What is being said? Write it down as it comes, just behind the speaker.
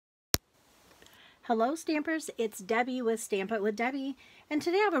Hello Stampers, it's Debbie with Stamp It with Debbie, and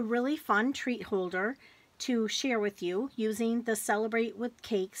today I have a really fun treat holder to share with you using the Celebrate with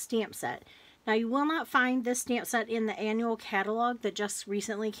Cake stamp set. Now you will not find this stamp set in the annual catalog that just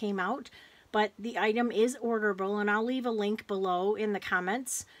recently came out, but the item is orderable and I'll leave a link below in the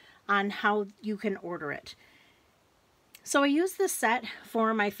comments on how you can order it. So I used this set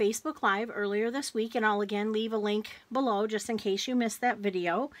for my Facebook Live earlier this week, and I'll again leave a link below just in case you missed that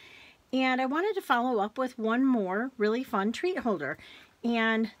video. And I wanted to follow up with one more really fun treat holder.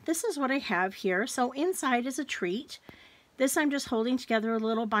 And this is what I have here. So inside is a treat. This I'm just holding together a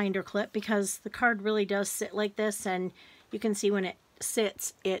little binder clip because the card really does sit like this, and you can see when it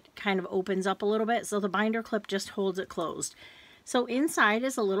sits it kind of opens up a little bit. So the binder clip just holds it closed. So inside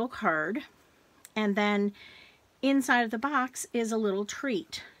is a little card, and then inside of the box is a little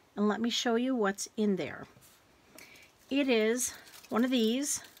treat. And let me show you what's in there. It is one of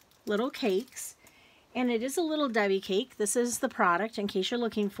these little cakes, and it is a Little Debbie cake. This is the product in case you're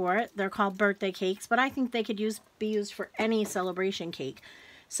looking for it. They're called birthday cakes, but I think they could be used for any celebration cake.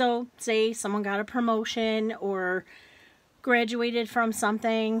 So say someone got a promotion or graduated from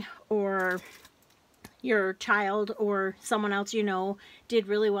something, or your child or someone else you know did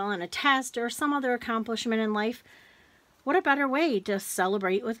really well in a test or some other accomplishment in life. What a better way to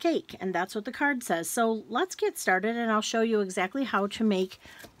celebrate with cake? And that's what the card says. So let's get started and I'll show you exactly how to make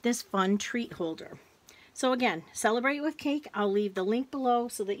this fun treat holder. So again, Celebrate with Cake. I'll leave the link below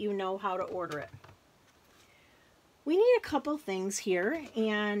so that you know how to order it. We need a couple things here,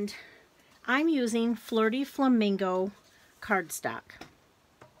 and I'm using Flirty Flamingo cardstock,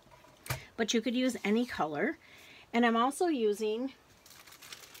 but you could use any color. And I'm also using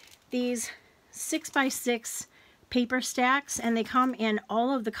these 6x6 paper stacks, and they come in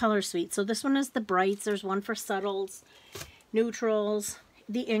all of the color suites. So this one is the brights, there's one for subtles, neutrals,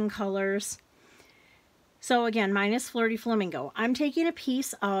 the in colors. So again, mine is Flirty Flamingo. I'm taking a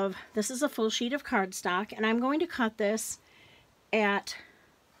piece of, this is a full sheet of cardstock, and I'm going to cut this at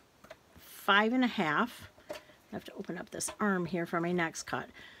 5.5. I have to open up this arm here for my next cut.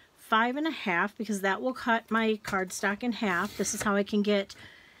 5.5, because that will cut my cardstock in half. This is how I can get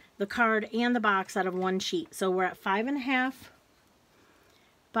the card and the box out of one sheet. So we're at 5.5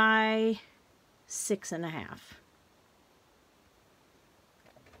 by 6.5.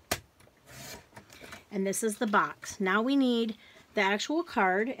 And this is the box. Now we need the actual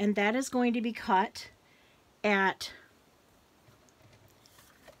card, and that is going to be cut at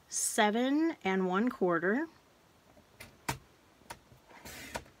 7 1/4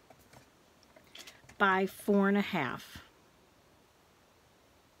 by 4.5.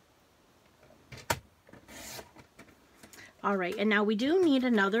 Alright, and now we do need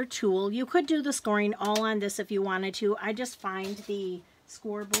another tool. You could do the scoring all on this if you wanted to. I just find the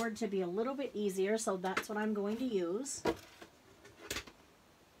scoreboard to be a little bit easier, so that's what I'm going to use.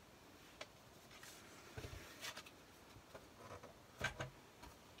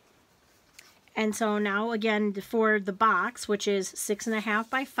 And so now again for the box, which is 6.5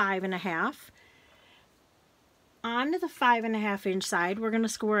 by 5.5, on the 5.5 inch side we're going to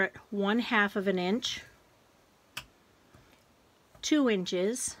score it 1/2 of an inch, 2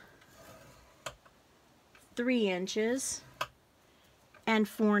 inches, 3 inches, and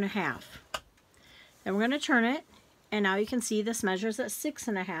 4.5. Then we're going to turn it, and now you can see this measures at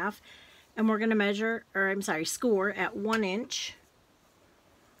 6.5, and we're going to measure, or I'm sorry, score at 1 inch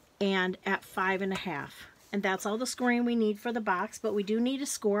and at 5.5. And that's all the scoring we need for the box, but we do need to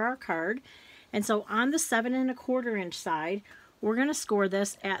score our card. And so on the 7 1/4 inch side, we're going to score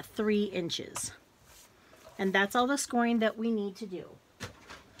this at 3 inches. And that's all the scoring that we need to do.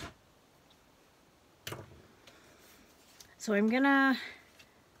 So I'm going to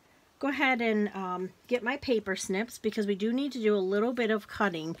go ahead and get my paper snips, because we do need to do a little bit of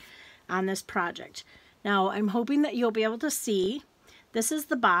cutting on this project. Now I'm hoping that you'll be able to see, this is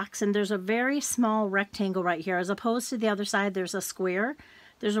the box, and there's a very small rectangle right here, as opposed to the other side there's a square.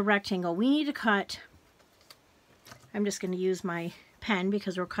 There's a rectangle. We need to cut, I'm just going to use my pen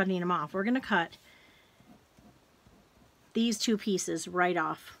because we're cutting them off. We're going to cut these two pieces right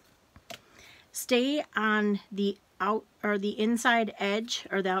off. Stay on the the inside edge,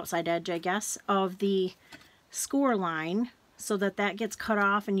 or the outside edge, I guess, of the score line, so that that gets cut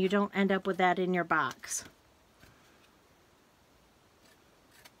off and you don't end up with that in your box.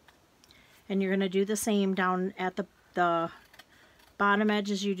 And you're going to do the same down at the bottom edge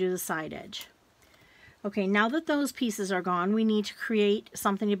as you do the side edge. Okay, now that those pieces are gone, we need to create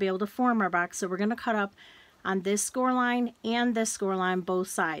something to be able to form our box. So we're going to cut up on this score line and this score line, both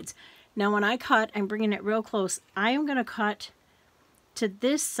sides. Now when I cut, I'm bringing it real close. I am going to cut to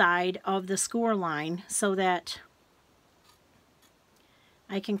this side of the score line so that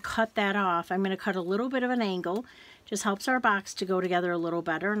I can cut that off. I'm going to cut a little bit of an angle. Just helps our box to go together a little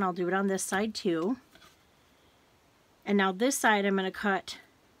better, and I'll do it on this side too. And now this side I'm going to cut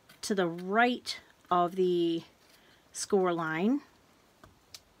to the right of the score line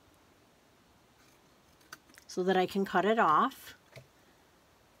so that I can cut it off.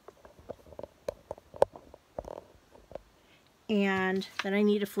 And then I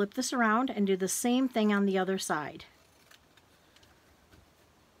need to flip this around and do the same thing on the other side.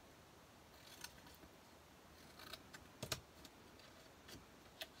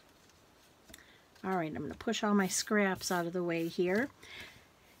 Alright, I'm going to push all my scraps out of the way here.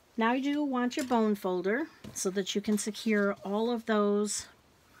 Now you do want your bone folder so that you can secure all of those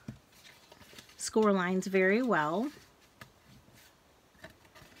score lines very well.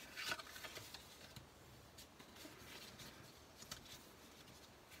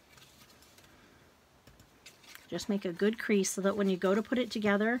 Just make a good crease so that when you go to put it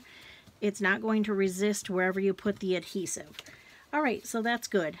together, it's not going to resist wherever you put the adhesive. Alright, so that's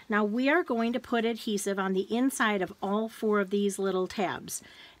good. Now we are going to put adhesive on the inside of all 4 of these little tabs.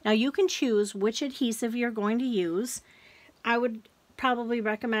 Now you can choose which adhesive you're going to use. I would probably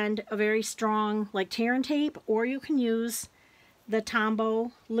recommend a very strong, like tear and tape, or you can use the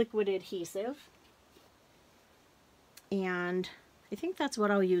Tombow liquid adhesive. And I think that's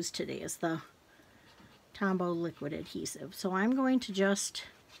what I'll use today, is the Tombow liquid adhesive. So I'm going to just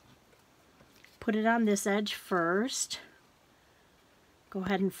put it on this edge first. Go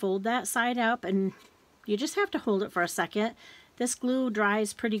ahead and fold that side up, and you just have to hold it for a second. This glue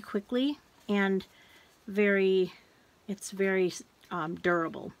dries pretty quickly and it's very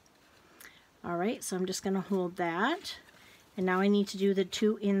durable. Alright, so I'm just going to hold that, and now I need to do the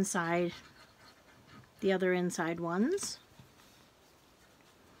 2 inside, the other inside ones.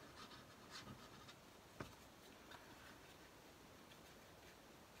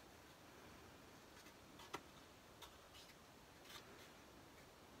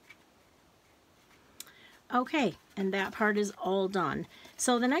 Okay, and that part is all done.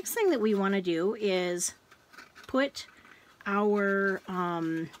 So the next thing that we want to do is put our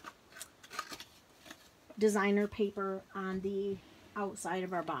designer paper on the outside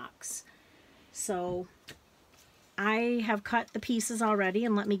of our box. So I have cut the pieces already,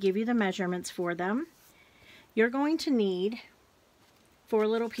 and let me give you the measurements for them. You're going to need 4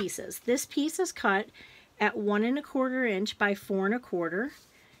 little pieces. This piece is cut at 1 1/4 inch by 4 1/4.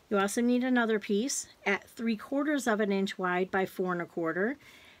 You also need another piece at 3/4 of an inch wide by 4 1/4,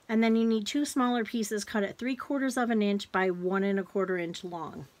 and then you need 2 smaller pieces cut at 3/4 of an inch by 1 1/4 inch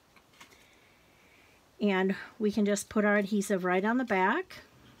long. And we can just put our adhesive right on the back.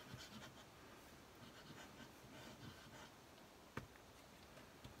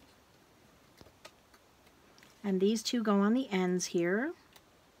 And these 2 go on the ends here.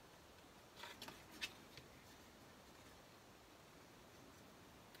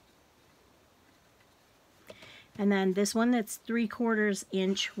 And then this one that's 3/4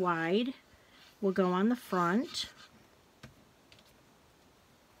 inch wide will go on the front.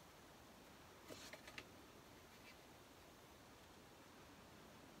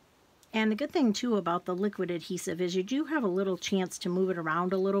 And the good thing too about the liquid adhesive is you do have a little chance to move it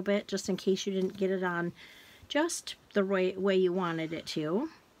around a little bit, just in case you didn't get it on just the right way you wanted it to.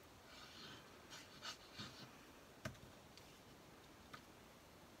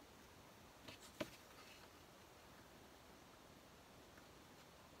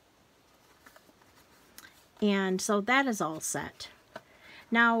 And so that is all set.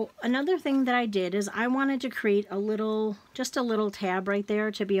 Now, another thing that I did is I wanted to create a little, just a little tab right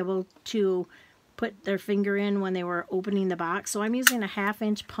there to be able to put their finger in when they were opening the box. So I'm using a 1/2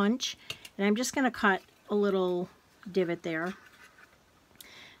 inch punch, and I'm just going to cut a little divot there.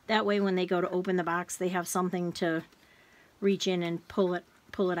 That way when they go to open the box, they have something to reach in and pull it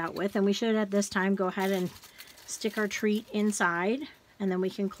out with. And we should at this time go ahead and stick our treat inside, and then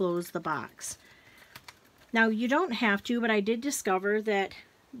we can close the box. Now, you don't have to, but I did discover that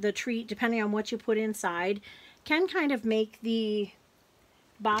the treat, depending on what you put inside, can kind of make the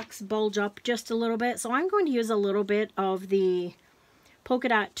box bulge up just a little bit. So I'm going to use a little bit of the polka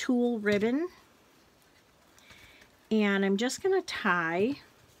dot tulle ribbon, and I'm just going to tie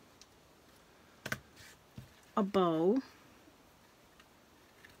a bow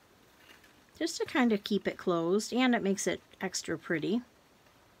just to kind of keep it closed, and it makes it extra pretty.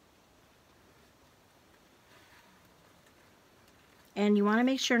 And you want to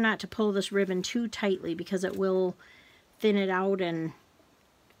make sure not to pull this ribbon too tightly, because it will thin it out and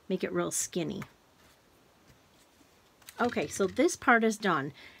make it real skinny. Okay, so this part is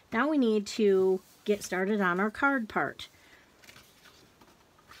done. Now we need to get started on our card part.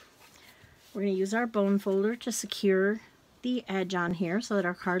 We're going to use our bone folder to secure the edge on here so that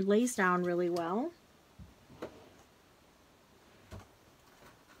our card lays down really well.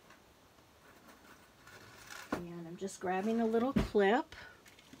 And I'm just grabbing a little clip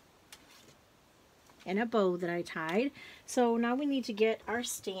and a bow that I tied. So now we need to get our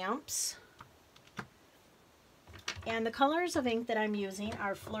stamps. And the colors of ink that I'm using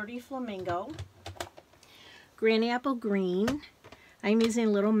are Flirty Flamingo, Granny Apple Green, I'm using a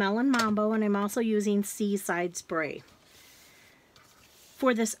little Melon Mambo, and I'm also using Seaside Spray.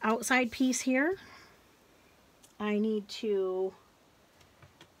 For this outside piece here, I need to,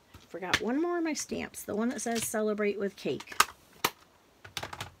 forgot one more of my stamps, the one that says Celebrate with Cake.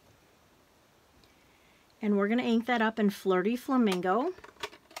 And we're going to ink that up in Flirty Flamingo.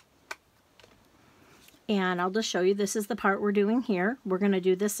 And I'll just show you, this is the part we're doing here. We're going to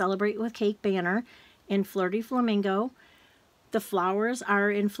do this Celebrate with Cake banner in Flirty Flamingo. The flowers are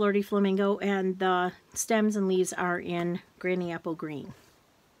in Flirty Flamingo, and the stems and leaves are in Granny Apple Green.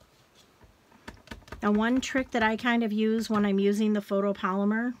 Now, one trick that I kind of use when I'm using the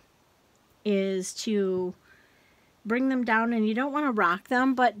photopolymer is to bring them down, and you don't want to rock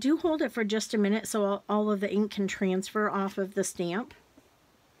them, but do hold it for just a minute so all of the ink can transfer off of the stamp.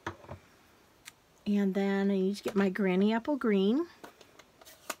 And then I need to get my Granny Apple Green.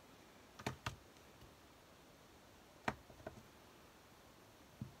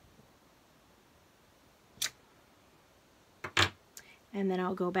 And then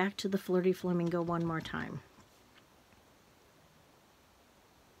I'll go back to the Flirty Flamingo one more time.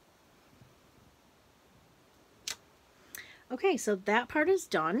 Okay, so that part is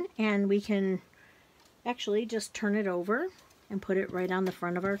done, and we can actually just turn it over and put it right on the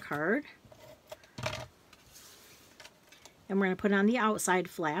front of our card. And we're going to put on the outside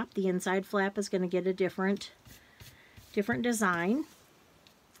flap. The inside flap is going to get a different design.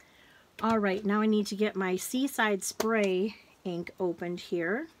 All right, now I need to get my Seaside Spray ink opened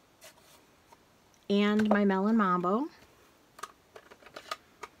here, and my Melon Mambo.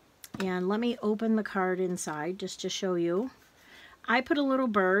 And let me open the card inside just to show you. I put a little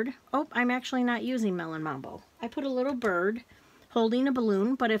bird. Oh, I'm actually not using Melon Mambo. I put a little bird holding a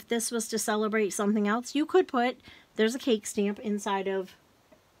balloon, but if this was to celebrate something else, you could put, there's a cake stamp inside of,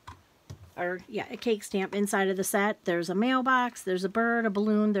 a cake stamp inside of the set. There's a mailbox, there's a bird, a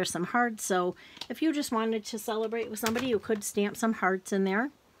balloon, there's some hearts. So if you just wanted to celebrate with somebody, you could stamp some hearts in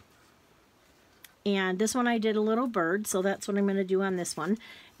there. And this one I did a little bird, so that's what I'm going to do on this one.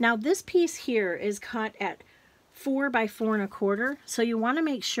 Now this piece here is cut at 4 by 4 1/4, so you want to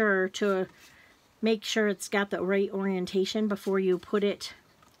make sure it's got the right orientation before you put it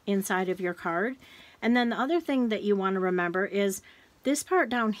inside of your card. And then the other thing that you want to remember is this part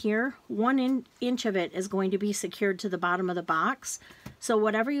down here, 1 inch of it is going to be secured to the bottom of the box. So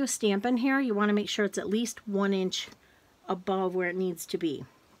whatever you stamp in here, you want to make sure it's at least 1 inch above where it needs to be.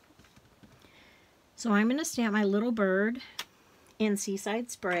 So I'm going to stamp my little bird in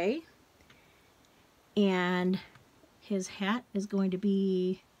Seaside Spray. And his hat is going to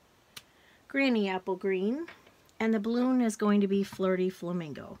be Granny Apple Green. And the balloon is going to be Flirty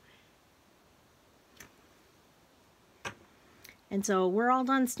Flamingo. And so we're all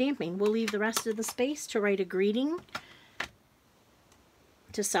done stamping. We'll leave the rest of the space to write a greeting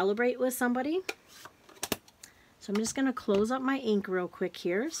to celebrate with somebody. So I'm just going to close up my ink real quick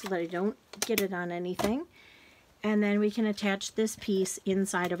here so that I don't get it on anything. And then we can attach this piece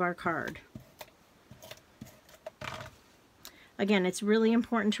inside of our card. Again, it's really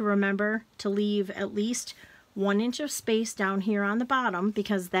important to remember to leave at least 1 inch of space down here on the bottom,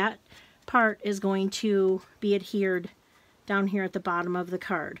 because that part is going to be adhered down here at the bottom of the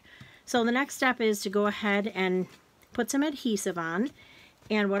card. So the next step is to go ahead and put some adhesive on,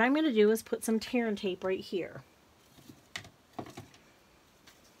 and what I'm going to do is put some tear and tape right here.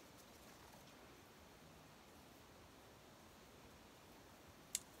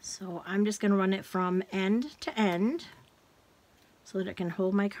 So I'm just going to run it from end to end so that it can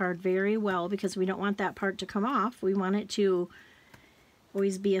hold my card very well, because we don't want that part to come off. We want it to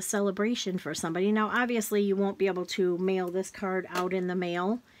always be a celebration for somebody. Now obviously you won't be able to mail this card out in the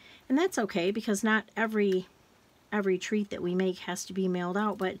mail, and that's okay, because not every treat that we make has to be mailed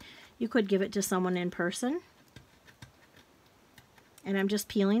out, but you could give it to someone in person. And I'm just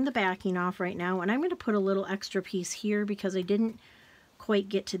peeling the backing off right now, and I'm going to put a little extra piece here because I didn't quite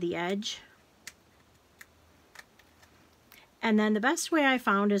get to the edge. And then the best way I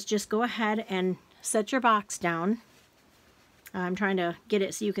found is just go ahead and set your box down. I'm trying to get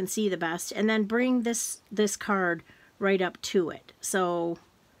it so you can see the best, and then bring this card right up to it. So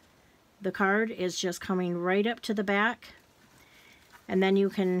the card is just coming right up to the back, and then you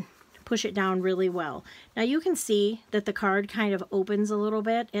can push it down really well. Now you can see that the card kind of opens a little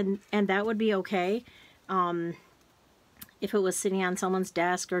bit, and that would be okay if it was sitting on someone's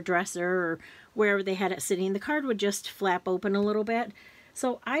desk or dresser or wherever they had it sitting. The card would just flap open a little bit.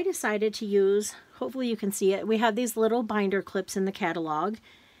 So I decided to use, hopefully you can see it, we have these little binder clips in the catalog,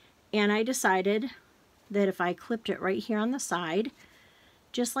 and I decided that if I clipped it right here on the side,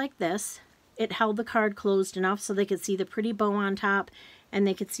 just like this, it held the card closed enough so they could see the pretty bow on top and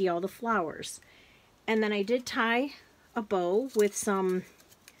they could see all the flowers. And then I did tie a bow with some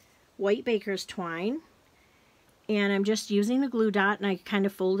white baker's twine, and I'm just using the glue dot, and I kind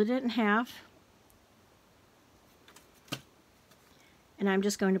of folded it in half, and I'm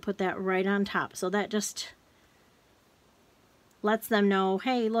just going to put that right on top. So that just lets them know,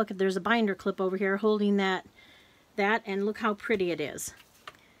 hey, look, there's a binder clip over here holding that, and look how pretty it is.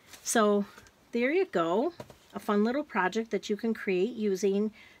 So there you go, a fun little project that you can create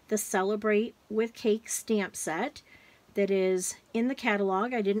using the Celebrate with Cake stamp set that is in the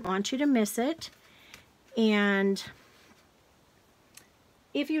catalog. I didn't want you to miss it. And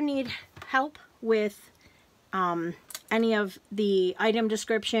if you need help with any of the item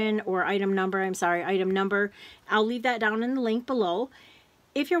description or item number, I'll leave that down in the link below.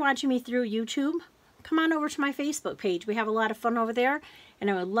 If you're watching me through YouTube, come on over to my Facebook page. We have a lot of fun over there, and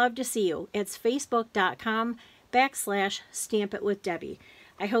I would love to see you. It's facebook.com/stampitwithdebbie.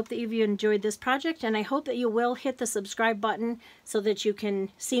 I hope that you've enjoyed this project, and I hope that you will hit the subscribe button so that you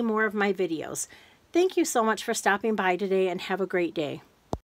can see more of my videos. Thank you so much for stopping by today, and have a great day.